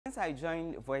Since I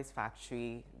joined Voice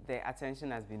Factory, the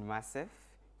attention has been massive.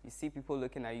 You see people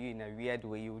looking at you in a weird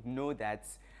way. You would know that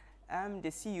they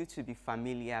see you to be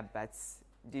familiar, but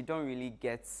they don't really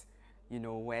get, you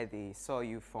know, where they saw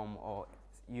you from or,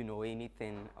 you know,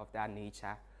 anything of that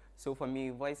nature. So for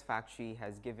me, Voice Factory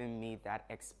has given me that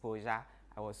exposure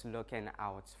I was looking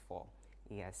out for.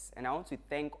 Yes, and I want to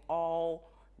thank all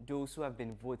those who have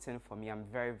been voting for me. I'm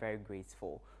very, very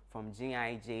grateful. From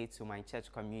GIJ to my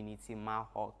church community,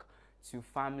 Mahawk, to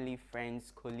family,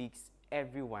 friends, colleagues,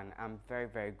 everyone. I'm very,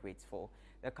 very grateful.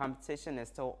 The competition is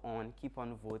still on. Keep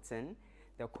on voting.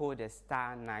 The code is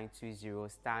 *920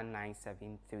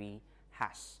 *973#.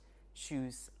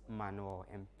 Choose Manuel,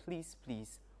 and please,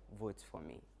 please vote for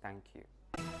me. Thank you.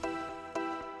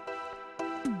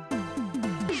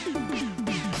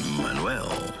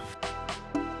 Manuel.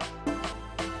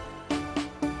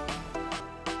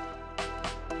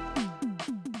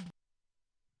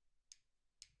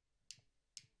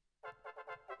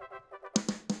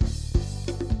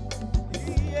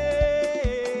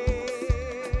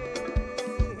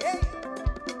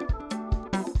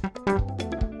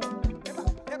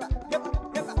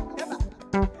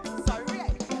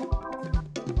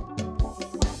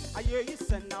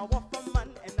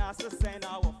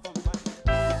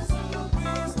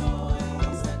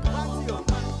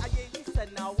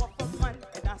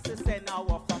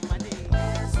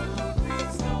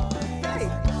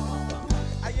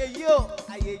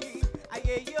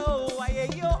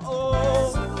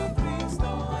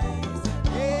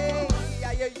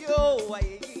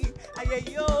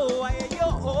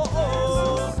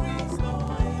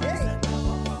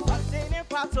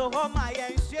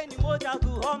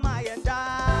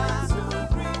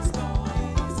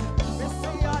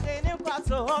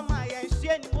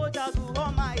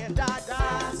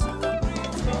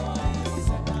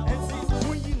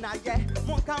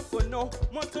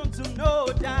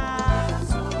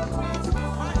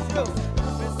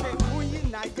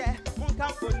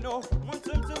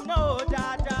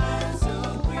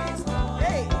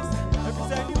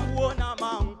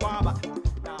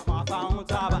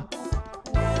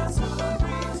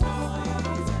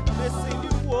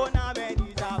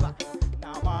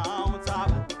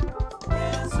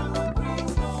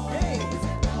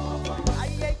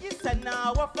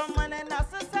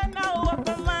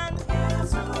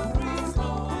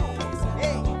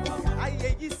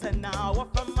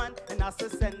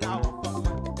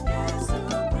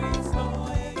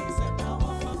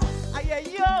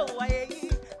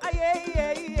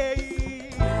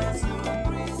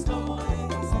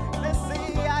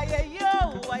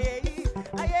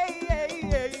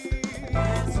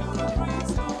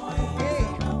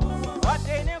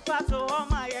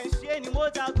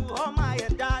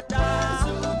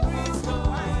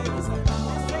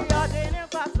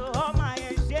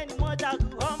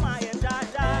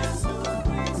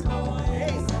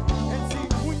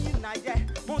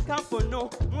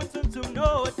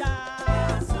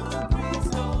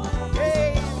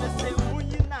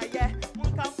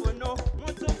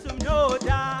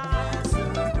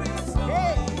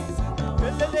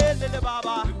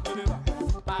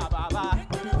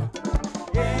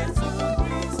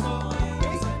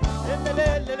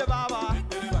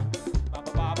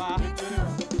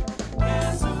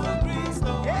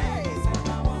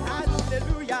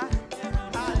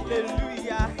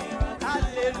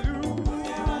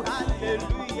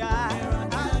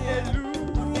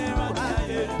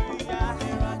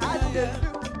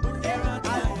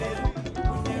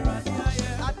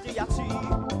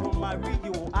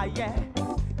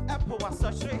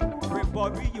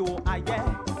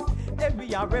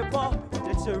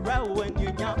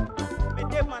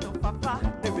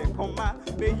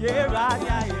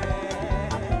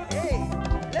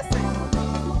 Listen,